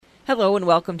Hello and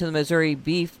welcome to the Missouri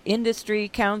Beef Industry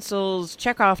Council's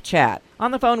Checkoff-Chat.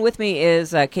 On the phone with me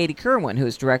is Kaity Kerwin,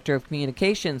 who's Director of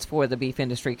Communications for the Beef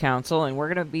Industry Council, and we're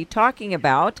going to be talking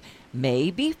about May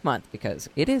Beef Month because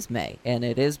it is May, and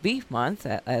it is Beef Month,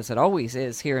 as it always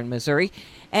is here in Missouri.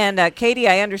 And Kaity,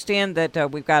 I understand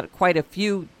that we've got quite a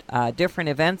few different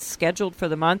events scheduled for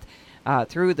the month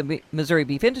through the Missouri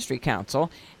Beef Industry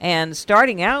Council, and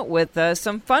starting out with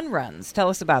some fun runs. Tell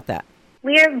us about that.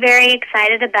 We are very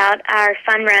excited about our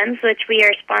fun runs, which we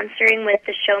are sponsoring with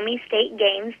the Show Me State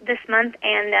Games this month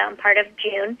and part of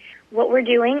June. What we're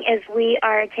doing is we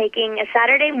are taking a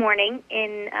Saturday morning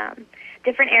in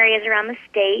different areas around the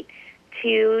state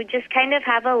to just kind of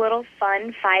have a little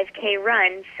fun 5K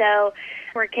run. So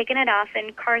we're kicking it off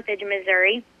in Carthage,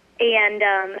 Missouri, and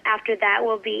after that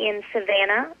we'll be in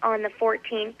Savannah on the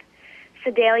 14th,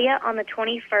 Sedalia on the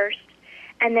 21st,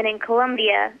 and then in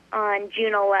Columbia on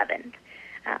June 11th.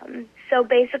 So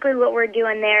basically what we're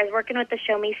doing there is working with the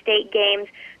Show Me State Games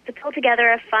to pull together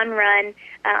a fun run.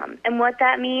 And what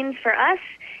that means for us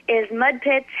is mud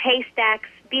pits, haystacks,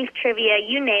 beef trivia,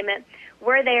 you name it.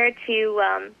 We're there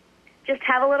to just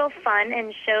have a little fun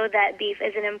and show that beef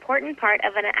is an important part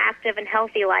of an active and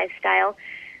healthy lifestyle.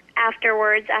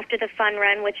 Afterwards, after the fun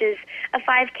run, which is a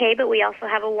 5K, but we also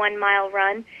have a 1-mile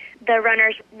run, the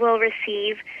runners will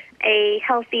receive a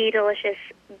healthy, delicious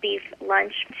beef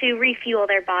lunch to refuel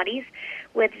their bodies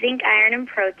with zinc, iron, and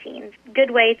protein.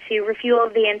 Good way to refuel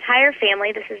the entire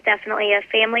family. This is definitely a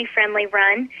family-friendly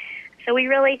run. So we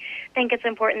really think it's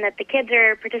important that the kids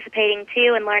are participating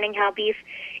too and learning how beef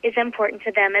is important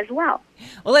to them as well.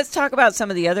 Well, let's talk about some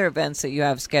of the other events that you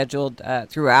have scheduled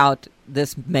throughout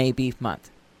this May Beef Month.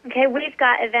 Okay, we've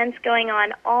got events going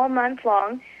on all month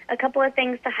long. A couple of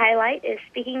things to highlight is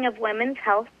speaking of women's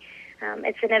health.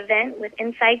 It's an event with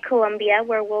Inside Columbia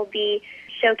where we'll be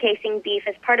showcasing beef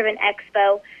as part of an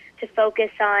expo to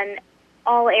focus on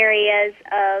all areas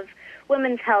of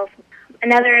women's health.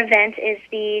 Another event is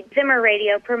the Zimmer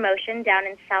Radio promotion down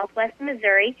in southwest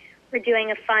Missouri. We're doing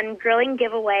a fun grilling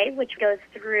giveaway, which goes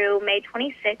through May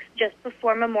 26th, just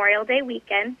before Memorial Day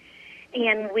weekend.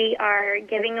 And we are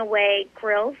giving away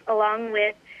grills along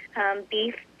with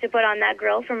beef to put on that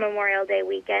grill for Memorial Day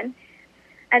weekend.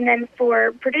 And then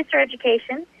for producer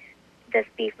education this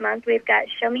beef month, we've got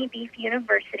Show Me Beef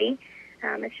University.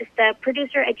 It's just a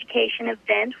producer education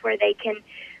event where they can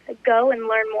go and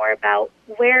learn more about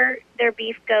where their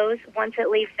beef goes once it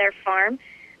leaves their farm,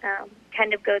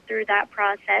 kind of go through that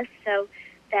process so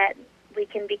that we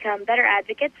can become better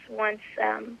advocates once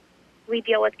we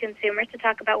deal with consumers to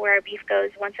talk about where our beef goes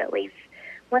once it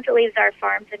leaves our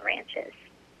farms and ranches.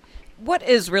 What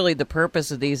is really the purpose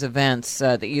of these events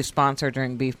that you sponsor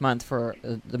during Beef Month for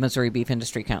the Missouri Beef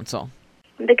Industry Council?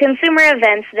 The consumer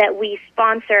events that we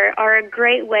sponsor are a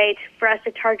great way for us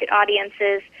to target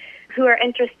audiences who are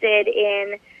interested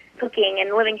in cooking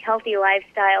and living healthy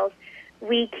lifestyles.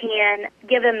 We can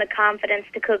give them the confidence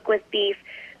to cook with beef,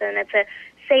 and it's a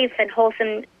safe and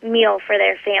wholesome meal for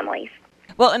their families.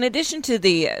 Well, in addition to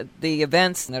the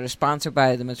events that are sponsored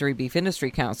by the Missouri Beef Industry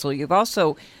Council, you've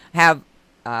also have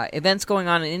events going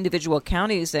on in individual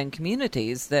counties and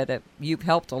communities that you've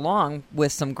helped along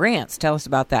with some grants. Tell us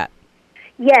about that.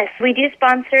 Yes, we do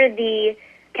sponsor the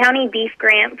County Beef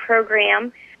Grant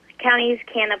Program. Counties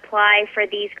can apply for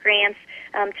these grants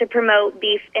to promote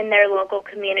beef in their local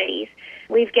communities.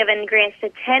 We've given grants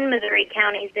to 10 Missouri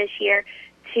counties this year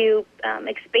to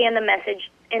expand the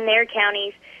message in their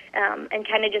counties and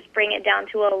kind of just bring it down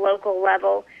to a local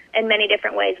level in many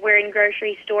different ways. We're in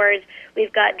grocery stores.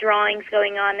 We've got drawings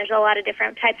going on. There's a lot of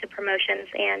different types of promotions,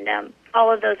 and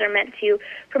all of those are meant to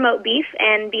promote beef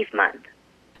and Beef Month.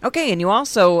 Okay, and you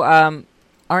also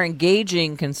are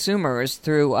engaging consumers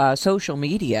through social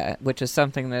media, which is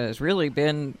something that has really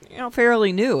been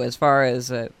fairly new as far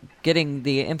as getting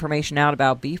the information out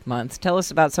about Beef Month. Tell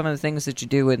us about some of the things that you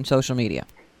do in social media.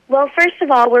 Well, first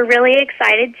of all, we're really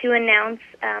excited to announce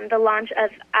the launch of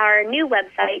our new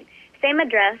website. Same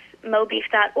address,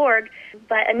 mobeef.org,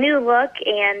 but a new look,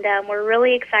 and we're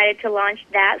really excited to launch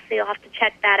that, so you'll have to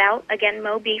check that out. Again,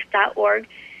 mobeef.org.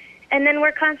 And then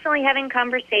we're constantly having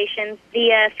conversations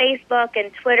via Facebook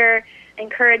and Twitter,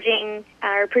 encouraging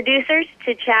our producers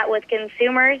to chat with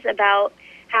consumers about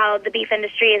how the beef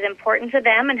industry is important to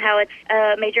them and how it's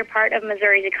a major part of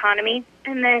Missouri's economy.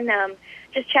 And then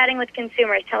just chatting with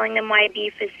consumers, telling them why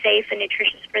beef is safe and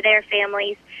nutritious for their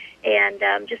families, and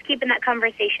just keeping that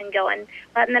conversation going,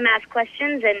 letting them ask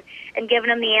questions and giving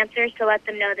them the answers to let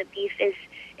them know that beef is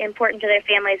important to their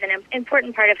families and an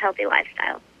important part of healthy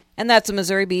lifestyle. And that's a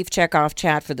Missouri Beef Checkoff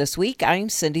Chat for this week. I'm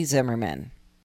Cindy Zimmerman.